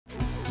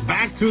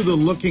Back through the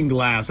looking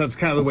glass. That's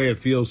kind of the way it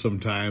feels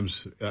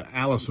sometimes.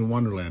 Alice in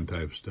Wonderland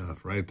type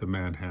stuff, right? The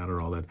Mad Hatter,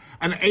 all that.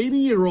 An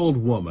 80-year-old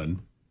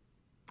woman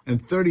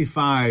and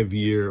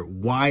 35-year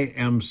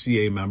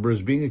YMCA member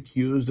is being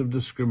accused of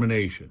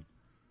discrimination.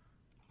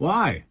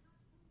 Why?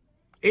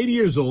 80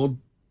 years old,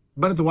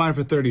 been at the Y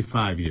for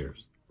 35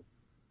 years.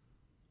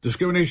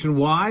 Discrimination,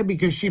 why?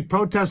 Because she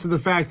protested the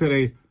fact that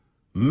a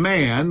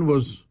man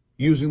was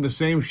using the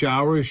same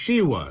shower as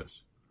she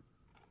was.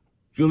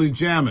 Julie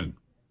Jamin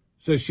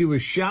says she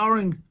was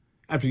showering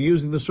after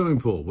using the swimming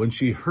pool when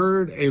she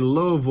heard a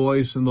low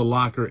voice in the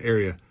locker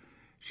area.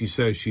 She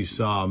says she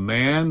saw a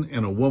man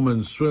in a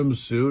woman's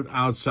swimsuit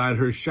outside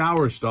her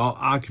shower stall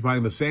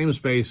occupying the same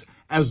space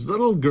as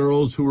little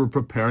girls who were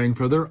preparing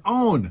for their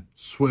own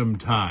swim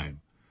time.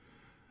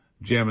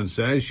 Jamin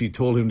says she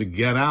told him to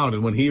get out,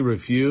 and when he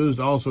refused,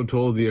 also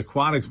told the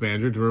aquatics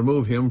manager to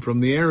remove him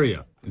from the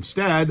area.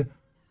 Instead,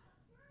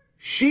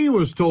 she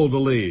was told to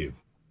leave,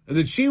 and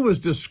that she was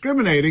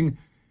discriminating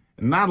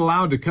and not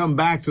allowed to come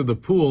back to the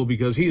pool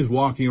because he's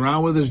walking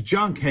around with his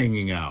junk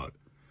hanging out.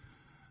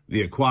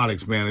 The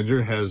aquatics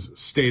manager has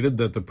stated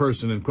that the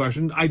person in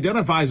question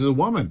identifies as a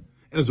woman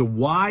and is a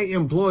Y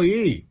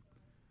employee.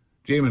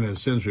 Jamin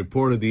has since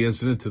reported the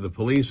incident to the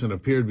police and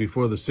appeared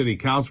before the city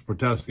council to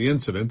protest the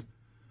incident.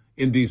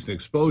 Indecent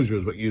exposure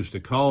is what you used to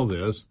call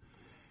this.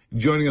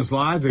 Joining us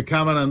live to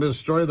comment on this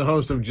story, the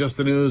host of Just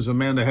the News,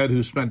 Amanda Head,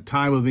 who spent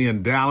time with me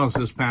in Dallas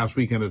this past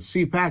weekend at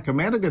CPAC.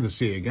 Amanda, good to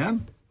see you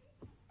again.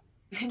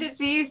 Good to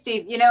see you,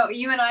 Steve. You know,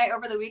 you and I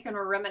over the weekend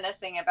were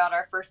reminiscing about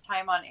our first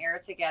time on air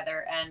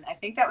together, and I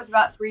think that was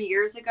about 3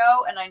 years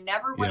ago, and I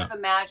never would have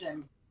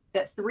imagined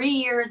that 3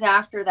 years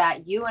after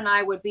that, you and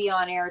I would be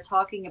on air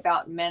talking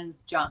about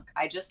men's junk.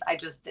 I just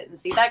didn't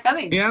see that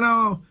coming. You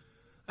know,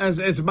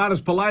 it's about as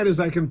polite as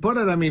I can put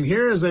it. I mean,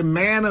 here is a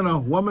man in a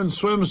woman's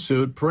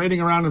swimsuit parading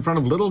around in front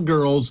of little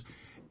girls,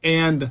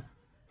 and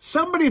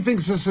somebody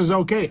thinks this is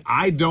okay.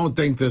 I don't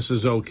think this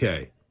is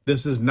okay.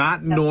 This is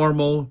not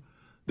normal.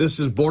 This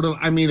is borderline.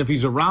 I mean, if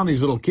he's around these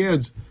little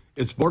kids,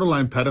 it's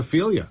borderline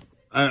pedophilia.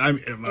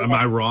 Am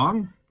I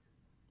wrong?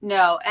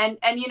 No, and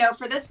you know,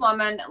 for this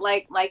woman,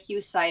 like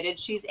you cited,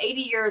 she's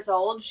 80 years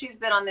old. She's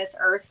been on this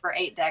earth for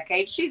 8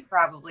 decades. She's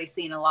probably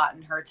seen a lot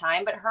in her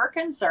time, but her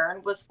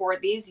concern was for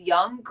these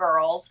young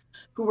girls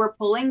who were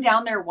pulling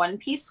down their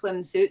one-piece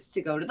swimsuits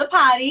to go to the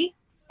potty,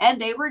 and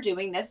they were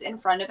doing this in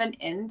front of an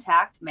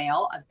intact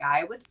male, a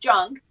guy with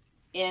junk,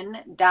 in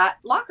that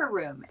locker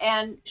room.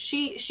 And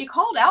she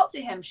called out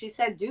to him. She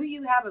said, "Do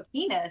you have a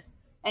penis?"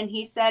 And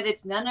he said,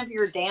 "It's none of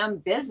your damn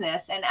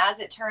business." And as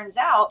it turns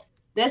out,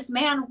 this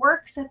man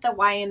works at the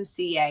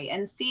YMCA.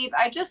 And Steve,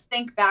 I just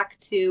think back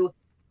to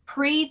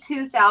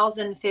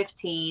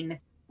pre-2015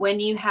 when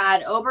you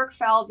had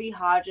Obergefell v.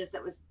 Hodges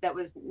that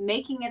was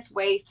making its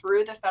way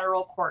through the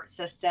federal court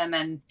system,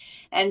 and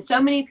so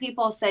many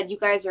people said, "You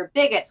guys are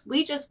bigots.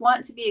 We just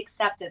want to be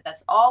accepted.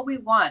 That's all we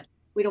want.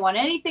 We don't want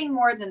anything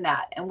more than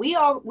that." And we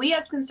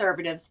as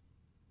conservatives,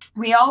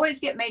 we always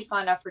get made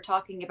fun of for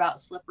talking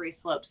about slippery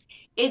slopes.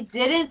 It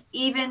didn't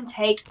even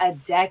take a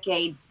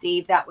decade,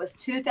 Steve. That was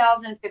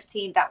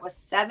 2015. That was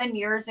 7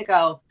 years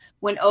ago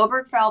when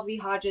Obergefell v.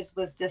 Hodges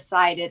was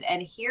decided.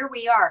 And here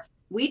we are.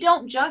 We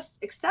don't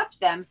just accept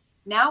them.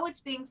 Now it's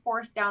being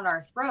forced down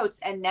our throats.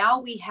 And now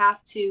we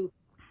have to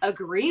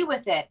agree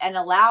with it and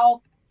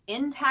allow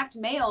intact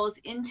males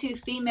into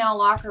female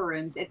locker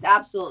rooms. It's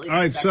absolutely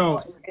despicable. All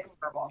right, so it's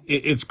horrible.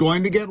 It's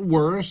going to get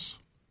worse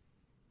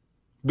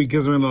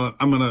because I'm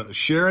gonna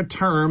share a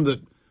term that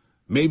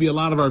maybe a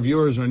lot of our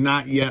viewers are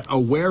not yet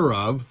aware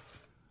of,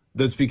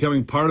 that's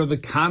becoming part of the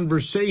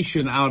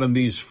conversation out in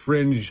these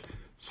fringe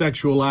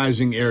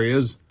sexualizing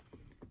areas.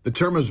 The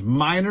term is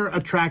minor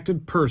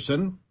attracted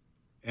person,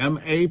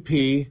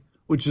 MAP,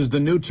 which is the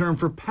new term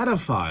for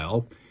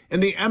pedophile.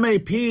 And the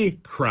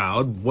MAP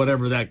crowd,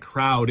 whatever that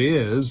crowd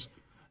is,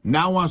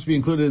 now wants to be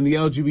included in the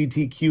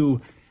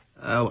LGBTQ,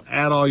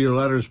 add all your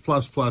letters,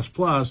 plus, plus,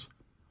 plus,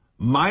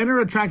 minor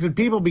attracted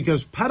people,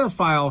 because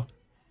pedophile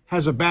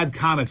has a bad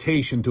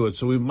connotation to it.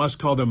 So we must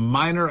call them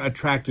minor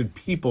attracted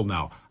people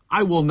now.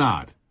 I will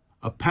not.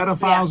 A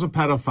pedophile is a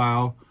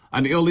pedophile.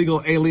 An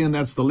illegal alien,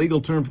 that's the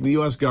legal term from the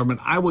U.S. government.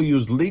 I will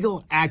use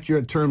legal,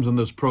 accurate terms in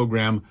this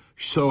program.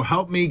 So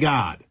help me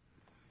God.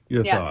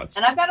 Your thoughts.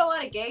 And I've got a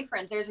lot of gay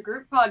friends. There's a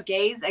group called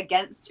Gays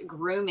Against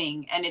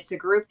Grooming, and it's a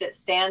group that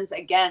stands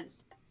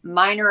against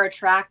minor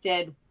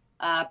attracted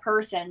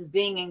persons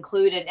being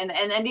included.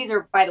 And these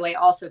are, by the way,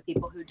 also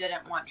people who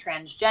didn't want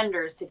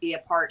transgenders to be a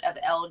part of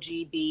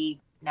LGB,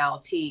 now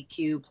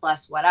TQ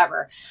plus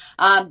whatever.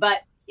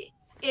 But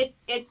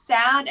it's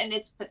sad and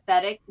it's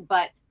pathetic,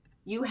 but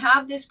you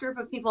have this group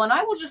of people. And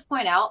I will just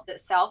point out that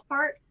South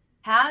Park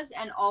has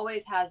and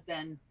always has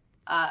been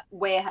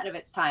way ahead of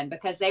its time,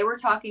 because they were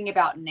talking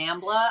about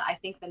NAMBLA. I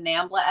think the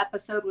NAMBLA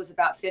episode was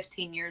about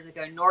 15 years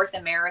ago, North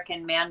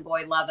American Man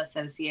Boy Love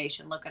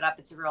Association. Look it up.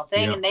 It's a real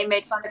thing. Yep. And they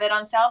made fun of it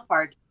on South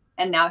Park.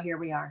 And now here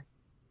we are.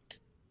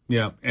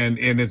 Yeah. And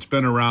it's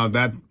been around,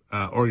 that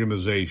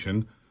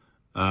organization,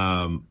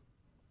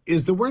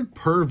 Is the word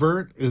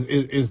pervert,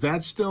 is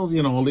that still,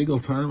 a legal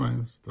term? I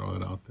just throw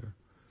it out there.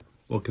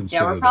 We'll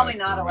consider Yeah, we're probably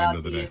that for not the allowed remainder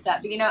of to the day. use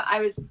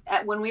that.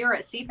 But when we were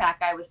at CPAC,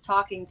 I was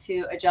talking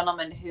to a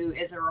gentleman who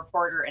is a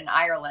reporter in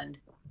Ireland,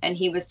 and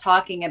he was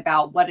talking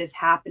about what is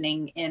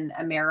happening in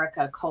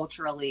America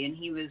culturally, and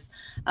he was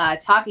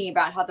talking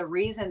about how the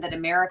reason that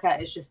America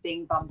is just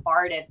being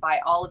bombarded by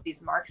all of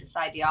these Marxist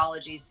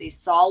ideologies, these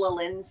Saul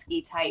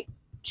Alinsky type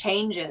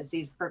changes,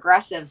 these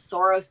progressive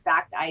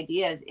Soros-backed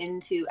ideas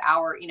into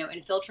our,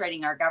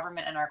 infiltrating our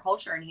government and our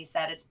culture. And he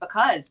said it's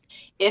because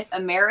if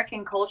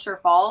American culture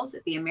falls,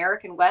 if the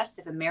American West,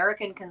 if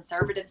American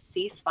conservatives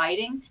cease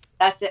fighting,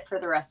 that's it for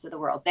the rest of the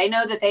world. They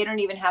know that they don't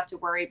even have to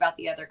worry about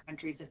the other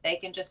countries. If they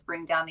can just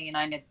bring down the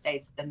United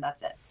States, then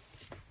that's it.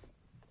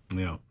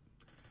 Yeah.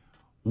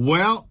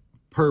 Well,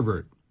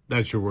 pervert.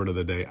 That's your word of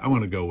the day. I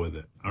want to go with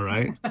it. All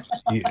right.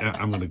 Yeah,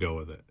 I'm going to go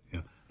with it.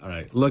 Yeah. All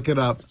right. Look it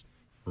up.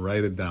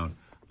 Write it down.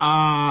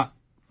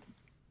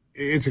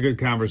 It's a good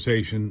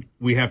conversation.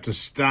 We have to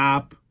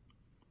stop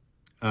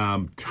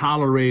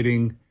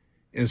tolerating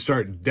and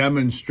start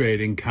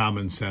demonstrating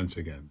common sense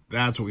again.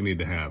 That's what we need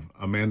to have.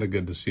 Amanda,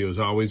 good to see you as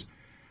always.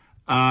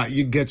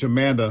 You can catch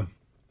Amanda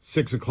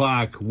 6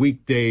 o'clock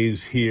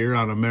weekdays here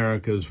on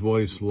America's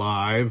Voice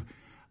Live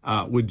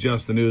with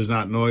Just the News,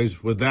 Not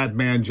Noise with that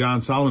man,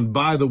 John Solomon.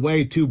 By the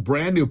way, 2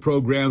 brand new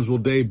programs will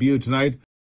debut tonight.